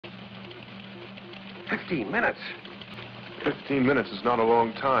15 minutes. 15 minutes is not a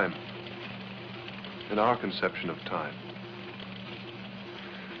long time in our conception of time.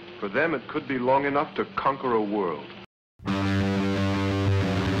 For them, it could be long enough to conquer a world.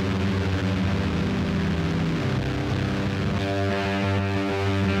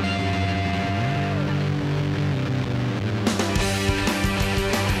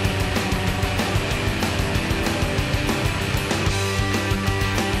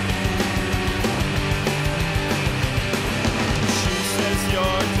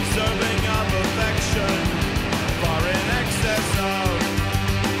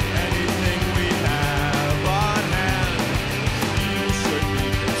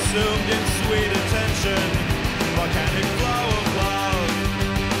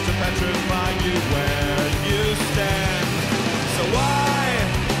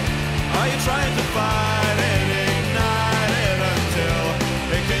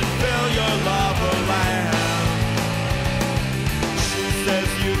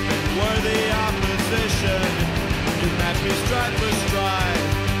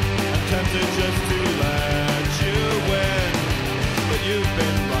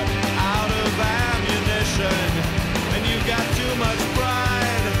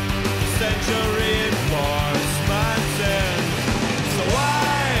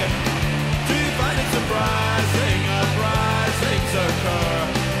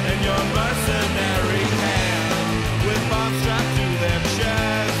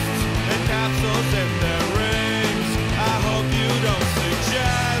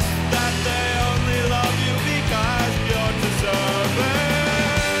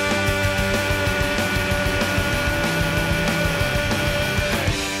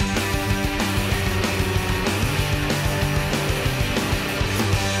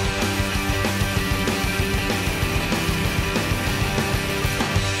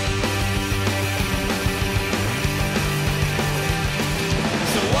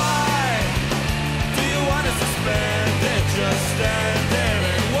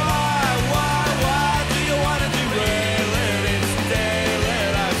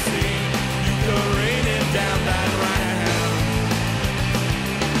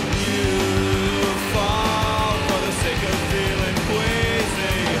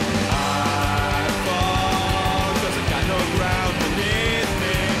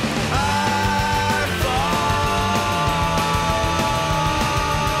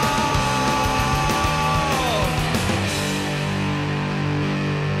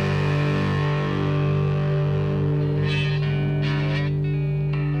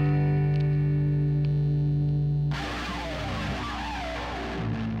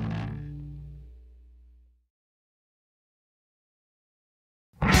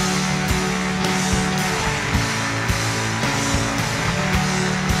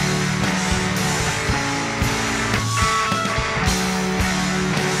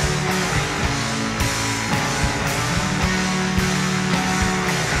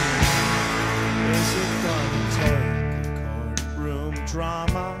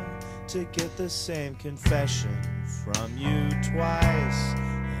 To get the same confession from you twice?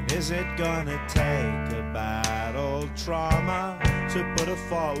 And is it gonna take a battle trauma to put a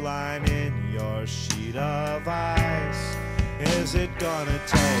fault line in your sheet of ice? Is it gonna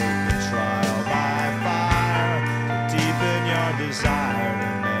take a trial by fire to deepen your desire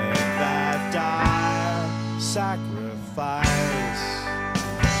to make that dire sacrifice?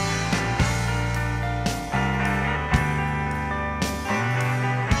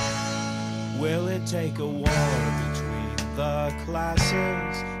 Will it take a war between the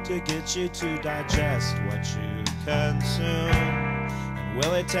classes to get you to digest what you consume? And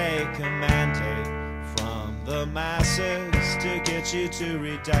will it take a mandate from the masses to get you to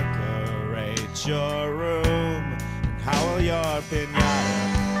redecorate your room? And how will your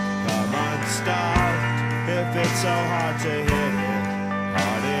pinata come unstuffed if it's so hard to hit it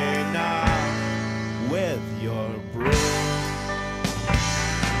hard enough with your broom?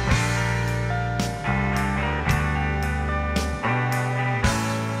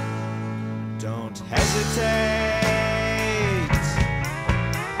 Hesitate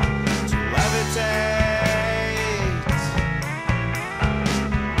to levitate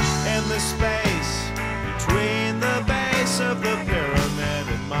in the space between the base of the pyramid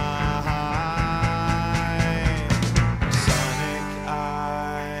and my Masonic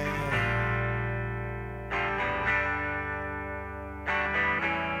eye.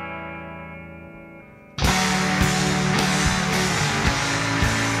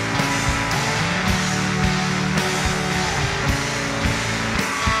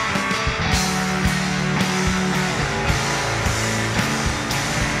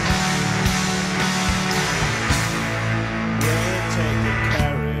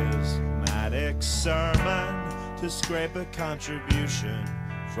 scrape a contribution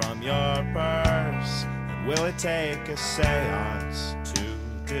from your purse? And will it take a seance to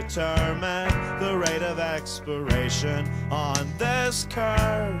determine the rate of expiration on this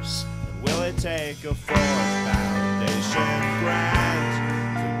curse? And will it take a fourth foundation grant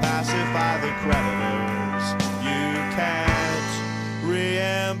to pacify the creditors you can't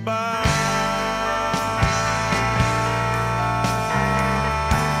reimburse?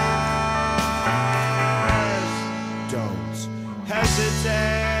 Don't hesitate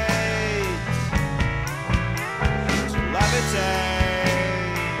to levitate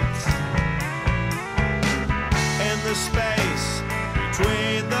in the space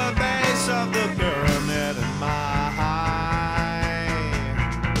between the base of the pyramid and my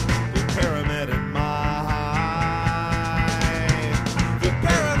the pyramid and my the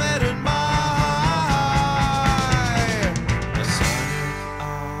pyramid and my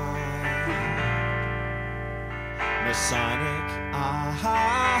Masonic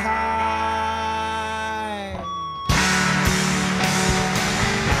eye.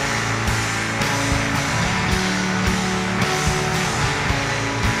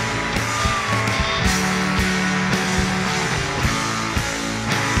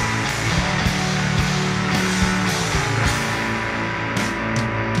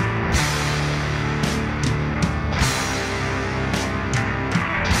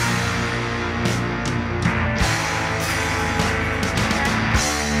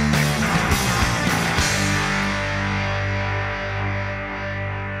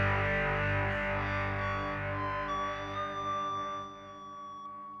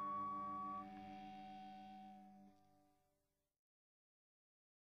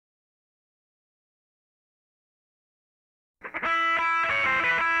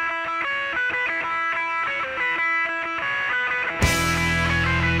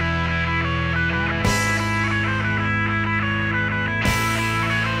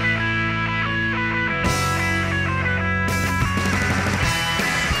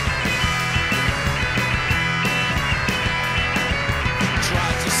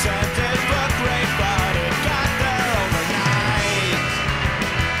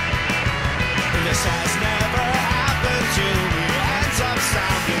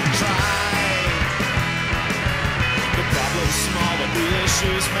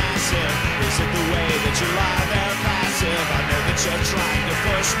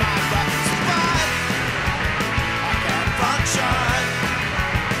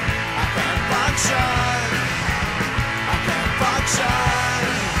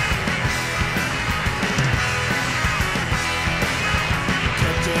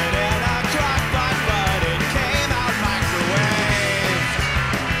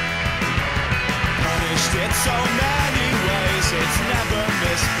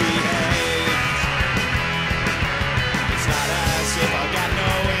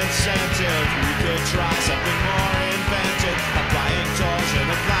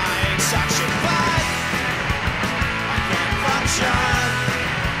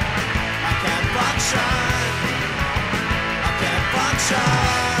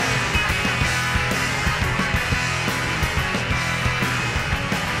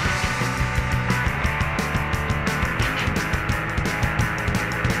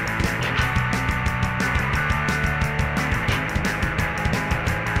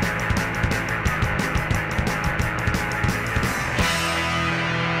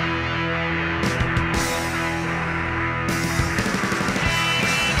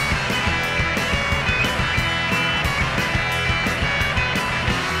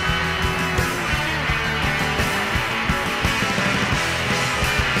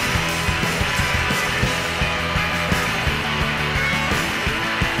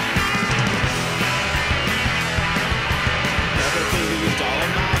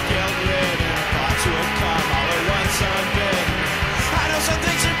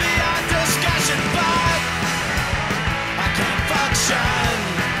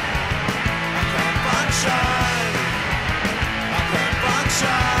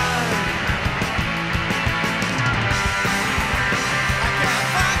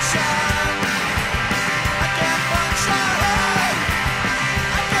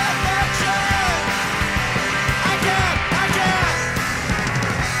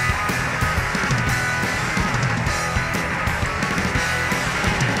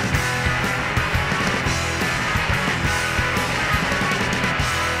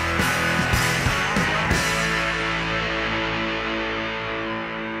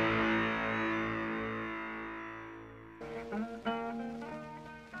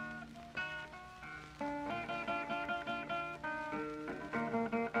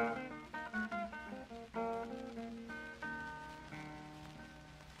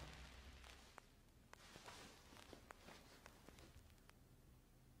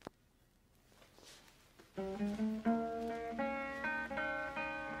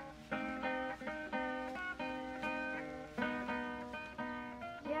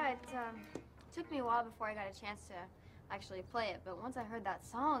 Yeah, it took me a while before I got a chance to actually play it, but once I heard that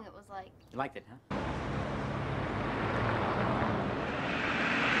song, it was like... You liked it, huh?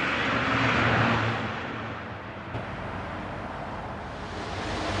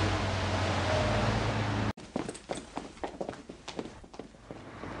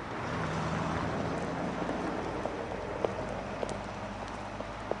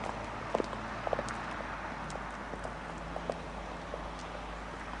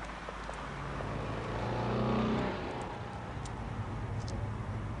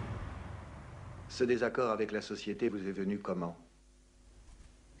 Ce désaccord avec la société vous est venu comment?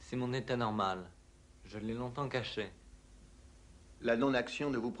 C'est mon état normal. Je l'ai longtemps caché. La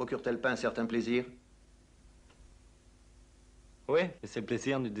non-action ne vous procure-t-elle pas un certain plaisir? Oui, et c'est le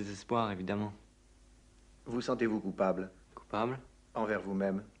plaisir du désespoir, évidemment. Vous sentez-vous coupable? Coupable? Envers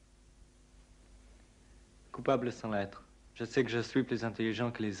vous-même? Coupable sans l'être. Je sais que je suis plus intelligent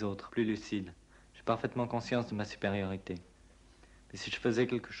que les autres, plus lucide. J'ai parfaitement conscience de ma supériorité. Mais si je faisais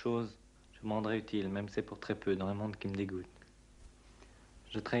quelque chose, je me rendrais utile, même si c'est pour très peu, dans un monde qui me dégoûte.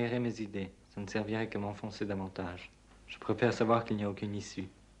 Je trahirais mes idées. Ça ne servirait qu'à m'enfoncer davantage. Je préfère savoir qu'il n'y a aucune issue.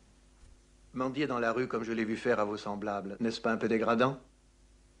 Mendier dans la rue comme je l'ai vu faire à vos semblables, n'est-ce pas un peu dégradant?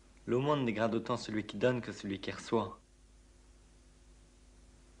 L'aumône dégrade autant celui qui donne que celui qui reçoit.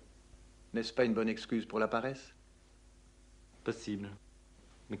 N'est-ce pas une bonne excuse pour la paresse? Possible.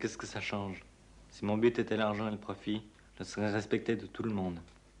 Mais qu'est-ce que ça change? Si mon but était l'argent et le profit, je serais respecté de tout le monde.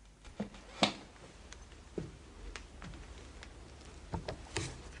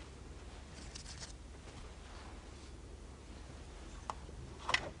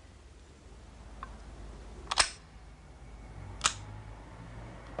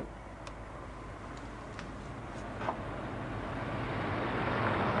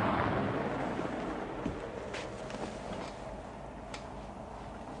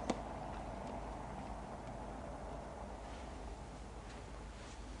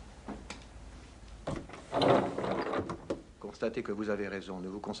 Constatez que vous avez raison. Ne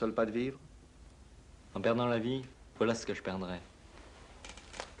vous console pas de vivre? En perdant la vie, voilà ce que je perdrais.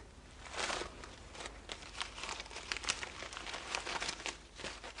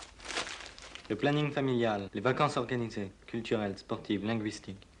 Le planning familial, les vacances organisées, culturelles, sportives,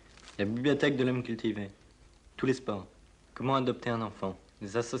 linguistiques, la bibliothèque de l'homme cultivé, tous les sports, comment adopter un enfant,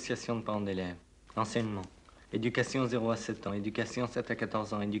 les associations de parents d'élèves, l'enseignement, éducation 0 à 7 ans, éducation 7 à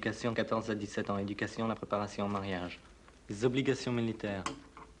 14 ans, éducation 14 à 17 ans, éducation la préparation au mariage, les obligations militaires,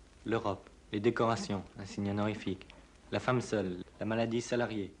 l'Europe, les décorations, un signe honorifique, la femme seule, la maladie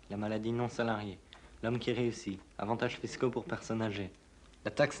salariée, la maladie non salariée, l'homme qui réussit, avantages fiscaux pour personnes âgées,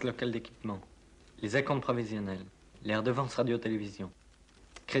 la taxe locale d'équipement, les acomptes provisionnels, les redevances radio-télévision,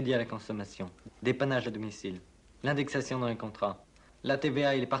 crédit à la consommation, dépannage à domicile, l'indexation dans les contrats, la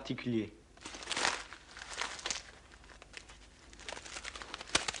TVA et les particuliers.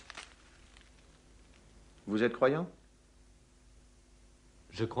 Vous êtes croyant?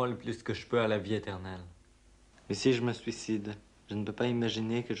 Je crois le plus que je peux à la vie éternelle. Mais si je me suicide, je ne peux pas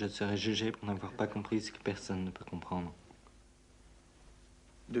imaginer que je serai jugé pour n'avoir pas compris ce que personne ne peut comprendre.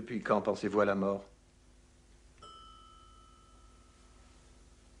 Depuis quand pensez-vous à la mort?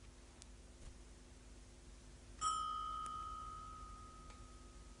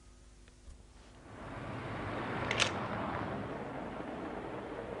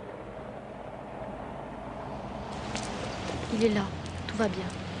 Il est là. Tout va bien.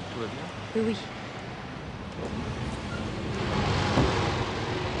 Tout va bien? Oui, oui.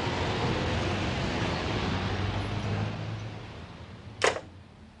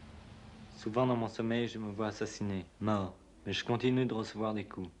 Souvent dans mon sommeil, je me vois assassiné, mort. Mais je continue de recevoir des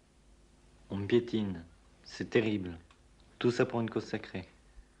coups. On me piétine. C'est terrible. Tout ça pour une cause sacrée.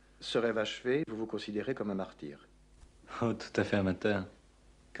 Ce rêve achevé, vous vous considérez comme un martyr. Oh, tout à fait amateur.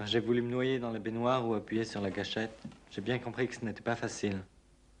 Quand j'ai voulu me noyer dans la baignoire ou appuyer sur la gâchette, j'ai bien compris que ce n'était pas facile.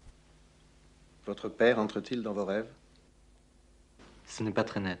 Votre père entre-t-il dans vos rêves? Ce n'est pas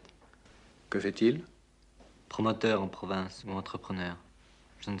très net. Que fait-il? Promoteur en province ou entrepreneur.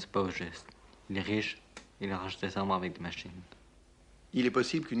 Je ne sais pas au juste. Il est riche, il arrache des arbres avec des machines. Il est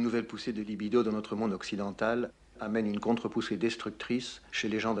possible qu'une nouvelle poussée de libido dans notre monde occidental amène une contre-poussée destructrice chez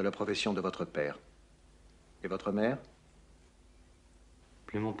les gens de la profession de votre père. Et votre mère?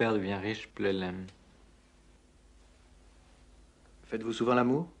 Plus mon père devient riche, plus elle l'aime. Faites-vous souvent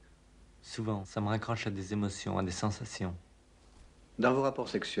l'amour? Souvent, ça me raccroche à des émotions, à des sensations. Dans vos rapports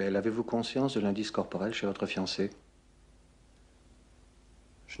sexuels, avez-vous conscience de l'indice corporel chez votre fiancée?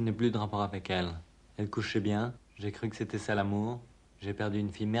 Je n'ai plus de rapport avec elle. Elle couchait bien, j'ai cru que c'était ça l'amour. J'ai perdu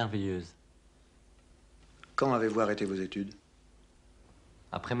une fille merveilleuse. Quand avez-vous arrêté vos études?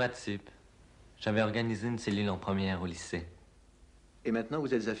 Après maths sup, j'avais organisé une cellule en première au lycée. Et maintenant,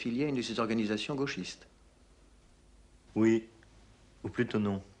 vous êtes affilié à une de ces organisations gauchistes? Oui, ou plutôt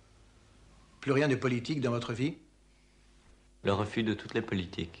non. Plus rien de politique dans votre vie? Le refus de toutes les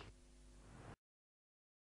politiques.